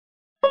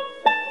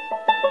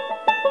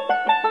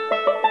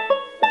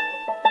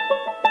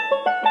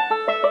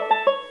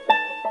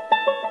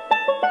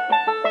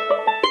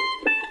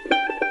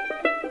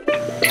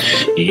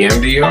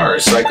EMDR,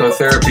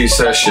 psychotherapy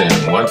session.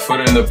 1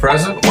 foot in the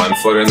present, 1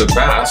 foot in the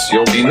past.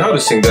 You'll be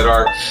noticing that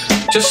our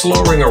just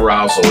lowering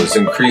arousal is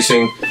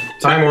increasing.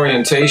 Time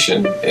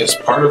orientation is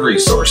part of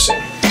resourcing.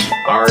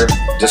 Our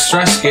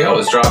distress scale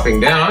is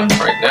dropping down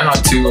right now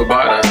to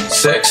about a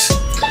 6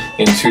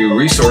 into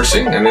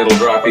resourcing, and it'll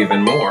drop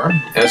even more.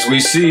 As we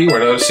see, we're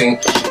noticing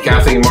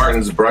Kathleen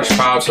Martin's brush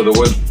pile to the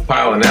wood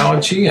pile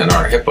analogy, and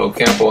our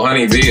hippocampal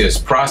honeybee is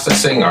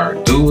processing our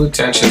dual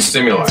attention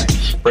stimuli,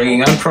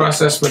 bringing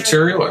unprocessed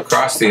material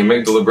across the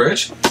amygdala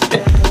bridge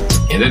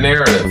into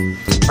narrative.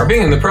 Our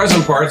being in the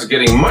present part is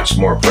getting much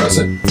more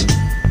present,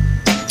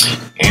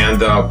 and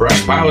the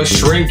brush pile is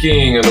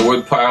shrinking and the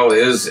wood pile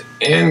is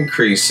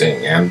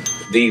increasing, and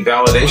the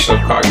validation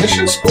of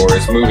cognition score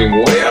is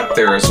moving way up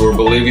there as we're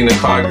believing the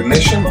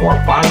cognition more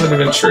positive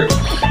and true.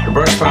 The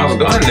brush pile is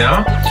gone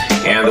now,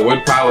 and the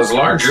wood pile is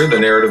larger. The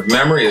narrative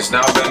memory has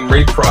now been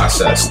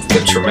reprocessed.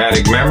 The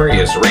traumatic memory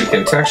is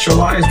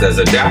recontextualized as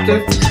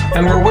adaptive,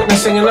 and we're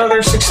witnessing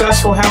another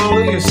successful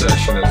hallelujah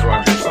session, as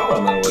Roger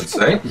Solomon would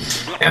say.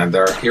 And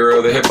our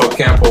hero, the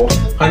hippocampal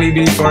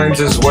honeybee, finds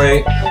his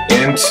way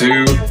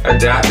into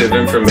adaptive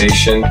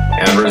information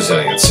and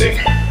resiliency.